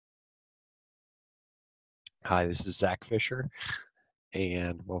Hi, this is Zach Fisher,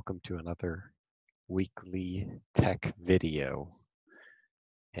 and welcome to another weekly tech video.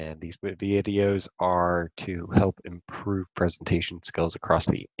 And these videos are to help improve presentation skills across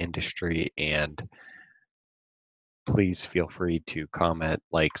the industry. And please feel free to comment,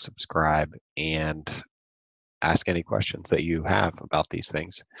 like, subscribe, and ask any questions that you have about these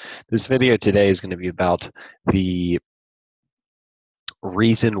things. This video today is going to be about the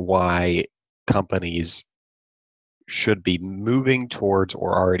reason why companies should be moving towards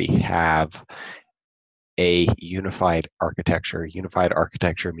or already have a unified architecture. Unified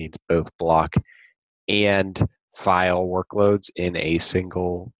architecture means both block and file workloads in a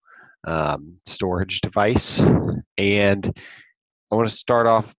single storage device. And I want to start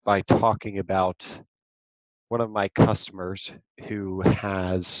off by talking about one of my customers who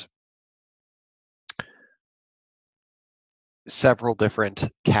has several different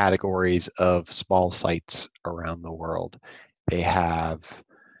categories of small sites around the world. They have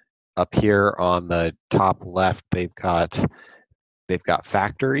up here on the top left, they've got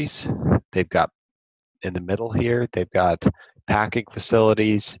factories. They've got in the middle here, they've got packing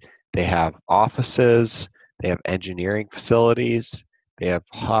facilities, they have offices, they have engineering facilities, they have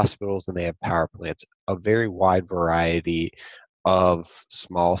hospitals, and they have power plants. A very wide variety of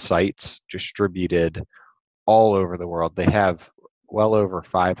small sites distributed all over the world. They have well over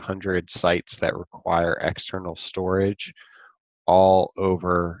 500 sites that require external storage all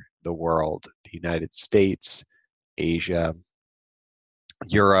over the world, the United States, Asia,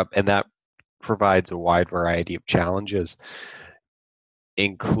 Europe, and that provides a wide variety of challenges,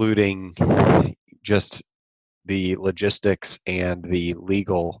 including just the logistics and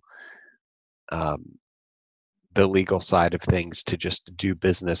um, the legal side of things to just do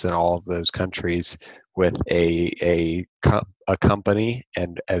business in all of those countries with a company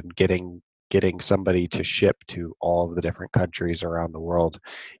and getting somebody to ship to all of the different countries around the world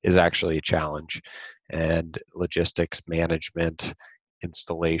is actually a challenge. And logistics management,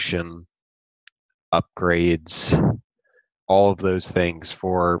 installation, upgrades, all of those things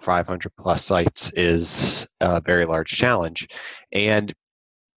for 500 plus sites is a very large challenge. And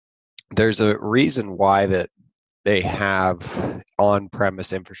there's a reason why that they have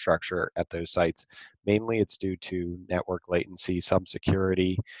on-premise infrastructure at those sites. Mainly it's due to network latency, some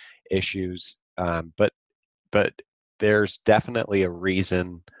security issues, but there's definitely a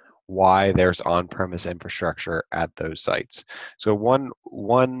reason why there's on-premise infrastructure at those sites. So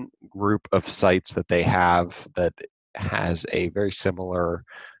one group of sites that they have that has a uh,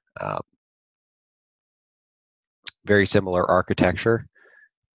 very similar architecture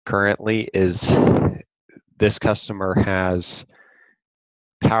currently is this customer has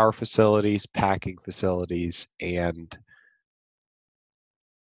power facilities, packing facilities, and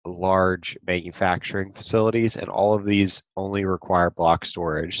large manufacturing facilities, and all of these only require block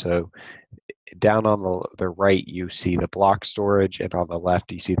storage. So down on the right, you see the block storage, and on the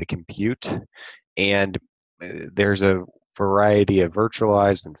left, you see the compute. And there's a variety of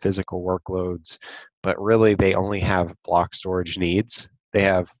virtualized and physical workloads, but really they only have block storage needs. They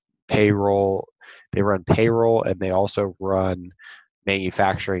have payroll, they run payroll, and they also run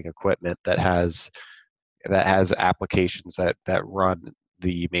manufacturing equipment that has applications that run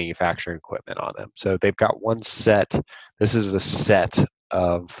the manufacturing equipment on them. So they've got one set. This is a set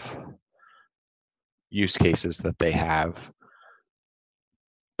of use cases that they have.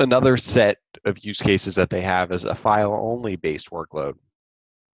 Another set of use cases that they have is a file-only based workload.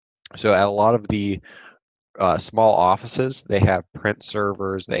 So at a lot of the small offices, they have print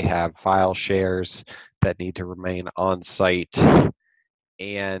servers, they have file shares that need to remain on site,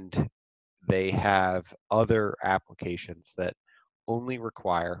 and they have other applications that only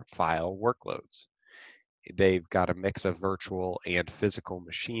require file workloads. They've got a mix of virtual and physical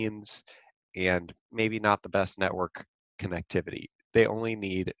machines and maybe not the best network connectivity. They only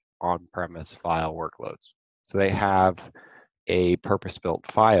need on-premise file workloads. So they have a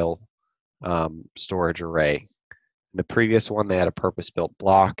purpose-built file storage array. In the previous one, they had a purpose-built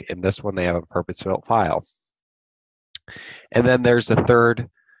block. In this one, they have a purpose-built file. And then there's a third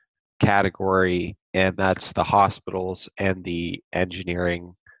category, and that's the hospitals and the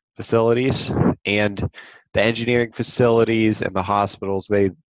engineering facilities. And the engineering facilities and the hospitals,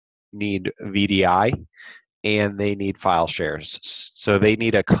 they need VDI and they need file shares. So they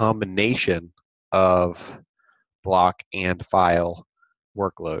need a combination of block and file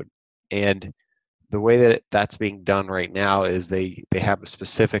workload. And the way that that's being done right now is they have a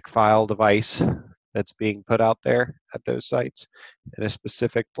specific file device that's being put out there at those sites and a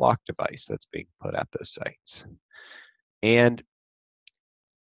specific block device that's being put at those sites. And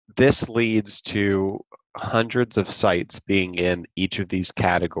this leads to hundreds of sites being in each of these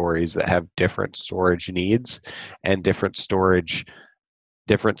categories that have different storage needs and different storage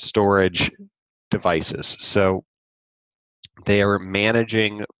devices. So they are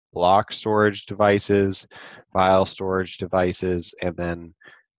managing block storage devices, file storage devices, and then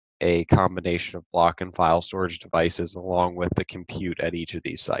a combination of block and file storage devices along with the compute at each of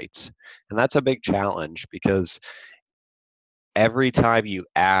these sites. And that's a big challenge because every time you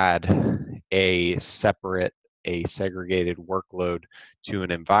add a segregated workload to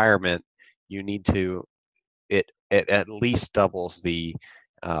an environment, you need to it at least doubles the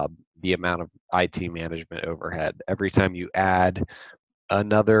amount of IT management overhead. Every time you add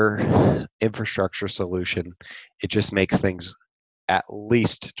another infrastructure solution, it just makes things at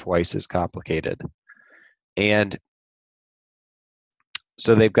least twice as complicated. And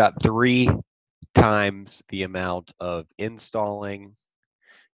so they've got 3 times the amount of installing.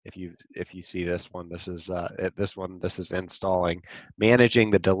 If you see this one, this is installing, managing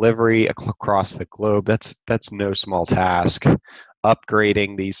the delivery across the globe. That's no small task.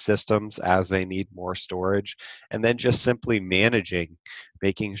 Upgrading these systems as they need more storage, and then just simply managing,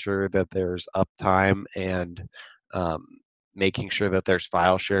 making sure that there's uptime and making sure that there's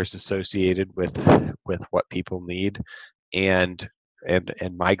file shares associated with what people need, and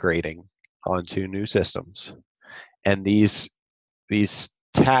migrating onto new systems. And these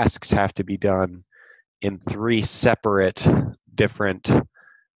tasks have to be done in 3 separate different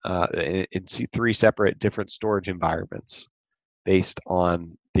in 3 separate different storage environments based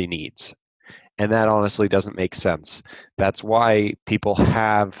on the needs. And that honestly doesn't make sense. That's why people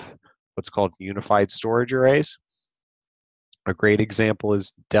have what's called unified storage arrays. A great example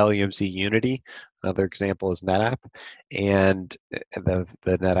is Dell EMC Unity. Another example is NetApp and the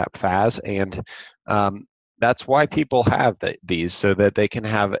NetApp FAS. And that's why people have these, so that they can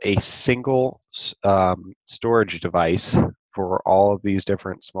have a single storage device for all of these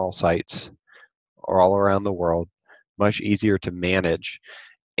different small sites all around the world. Much easier to manage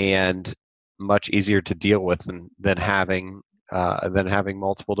and much easier to deal with than having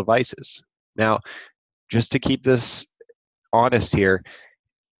multiple devices. Now, just to keep this honest here,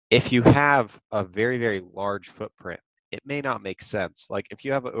 if you have a very, very large footprint, it may not make sense. Like if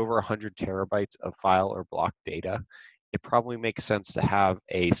you have over 100 terabytes of file or block data, it probably makes sense to have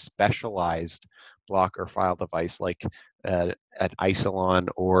a specialized block or file device like an Isilon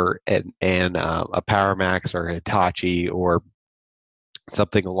or a PowerMax or Hitachi or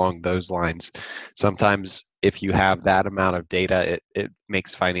something along those lines. Sometimes if you have that amount of data, it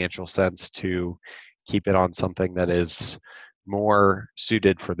makes financial sense to keep it on something that is more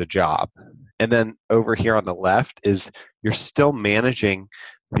suited for the job. And then over here on the left is you're still managing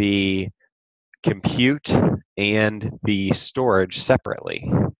the compute and the storage separately.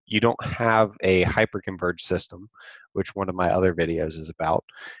 You don't have a hyperconverged system, which one of my other videos is about.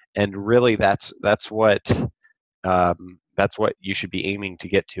 And really that's what you should be aiming to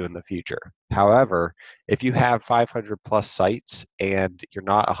get to in the future. However, if you have 500 plus sites and you're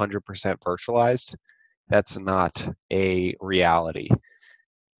not 100% virtualized, that's not a reality.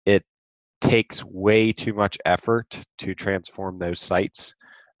 It takes way too much effort to transform those sites,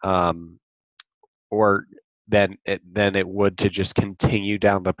 or than it would to just continue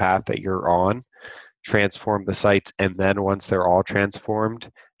down the path that you're on, transform the sites, and then once they're all transformed,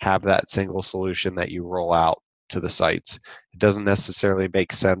 have that single solution that you roll out to the sites. It doesn't necessarily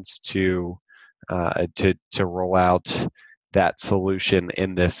make sense to roll out that solution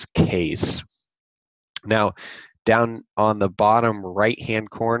in this case. Now, down on the bottom right-hand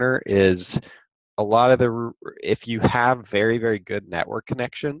corner is a lot of if you have very, very good network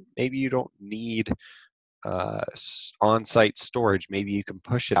connection, maybe you don't need on-site storage. Maybe you can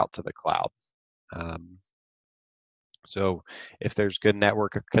push it out to the cloud. So if there's good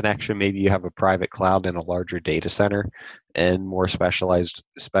network connection, maybe you have a private cloud in a larger data center and more specialized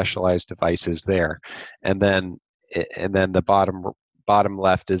devices there. And then the bottom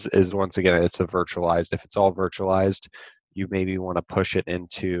left is once again, it's a virtualized. If it's all virtualized, you maybe want to push it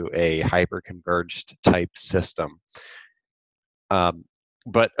into a hyper-converged type system.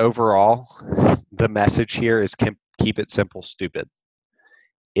 But overall, the message here is keep it simple, stupid.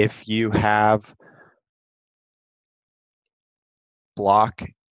 If you have block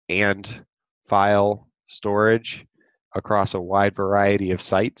and file storage across a wide variety of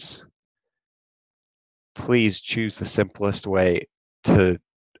sites, please choose the simplest way to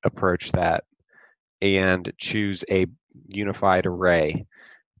approach that and choose a unified array.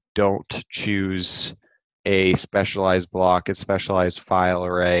 Don't choose a specialized block, a specialized file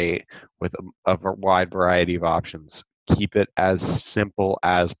array with a wide variety of options. keep it as simple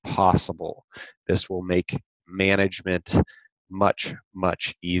as possible. This will make management much,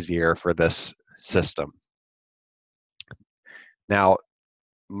 much easier for this system. Now,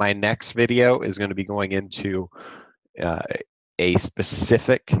 my next video is going to be going into a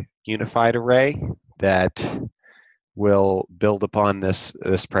specific unified array that will build upon this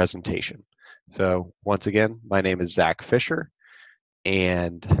presentation. So once again, my name is Zach Fisher,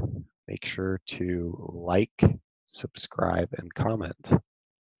 and make sure to like, subscribe, and comment.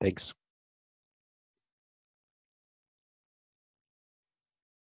 Thanks.